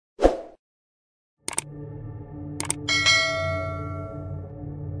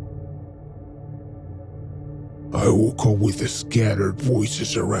I woke up with the scattered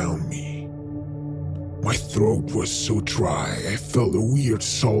voices around me. My throat was so dry I felt a weird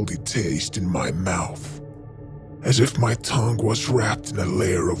salty taste in my mouth, as if my tongue was wrapped in a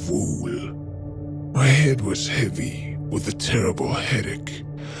layer of wool. My head was heavy with a terrible headache.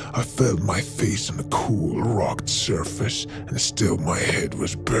 I felt my face on a cool, rocked surface, and still my head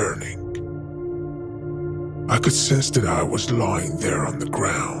was burning. I could sense that I was lying there on the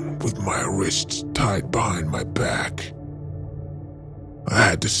ground with my wrists tied behind my back. I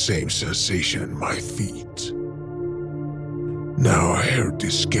had the same sensation in my feet. Now I heard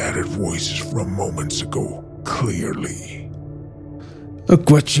the scattered voices from moments ago clearly. Look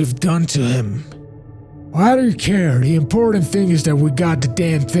what you've done to him. Why do you care? The important thing is that we got the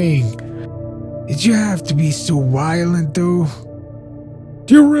damn thing. Did you have to be so violent though?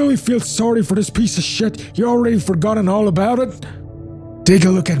 Do you really feel sorry for this piece of shit? You already forgotten all about it? Take a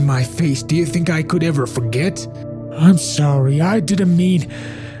look at my face. Do you think I could ever forget? I'm sorry. I didn't mean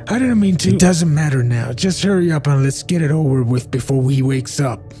to. It doesn't matter now. Just hurry up and let's get it over with before he wakes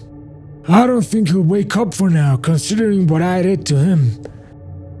up. I don't think he'll wake up for now, considering what I did to him.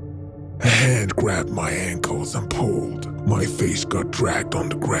 A hand grabbed my ankles and pulled. My face got dragged on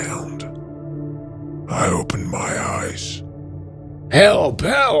the ground. I opened my eyes. Help!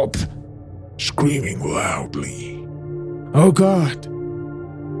 Help! Screaming loudly. Oh God.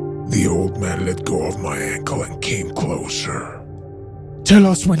 The old man let go of my ankle and came closer. Tell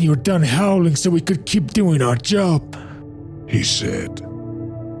us when you're done howling so we could keep doing our job, he said.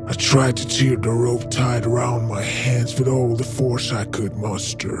 I tried to tear the rope tied around my hands with all the force I could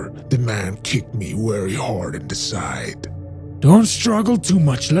muster. The man kicked me very hard in the side. Don't struggle too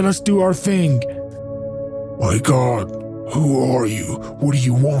much. Let us do our thing. My God, who are you? What do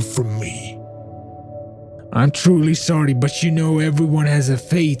you want from me? I'm truly sorry, but you know everyone has a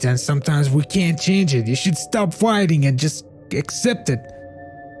fate and sometimes we can't change it. You should stop fighting and just accept it.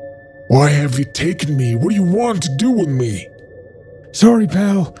 Why have you taken me? What do you want to do with me? Sorry,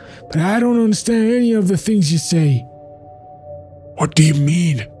 pal, but I don't understand any of the things you say. What do you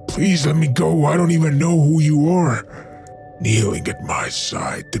mean? Please let me go. I don't even know who you are. Kneeling at my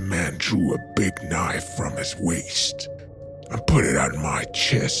side, the man drew a big knife from his waist and put it on my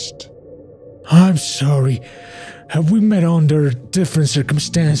chest. I'm sorry. Have we met under different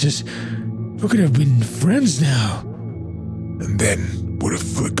circumstances? We could have been friends now. And then, with a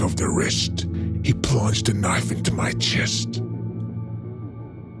flick of the wrist, he plunged the knife into my chest.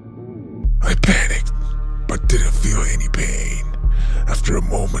 I panicked, but didn't feel any pain. After a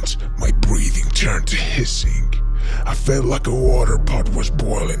moment, my breathing turned to hissing. I felt like a water pot was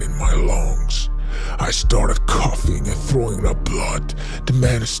boiling in my lungs. I started coughing and throwing up blood. The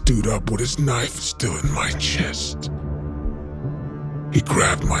man stood up with his knife still in my chest. He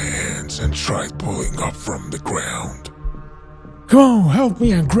grabbed my hands and tried pulling up from the ground. Come on, help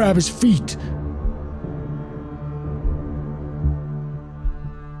me and grab his feet.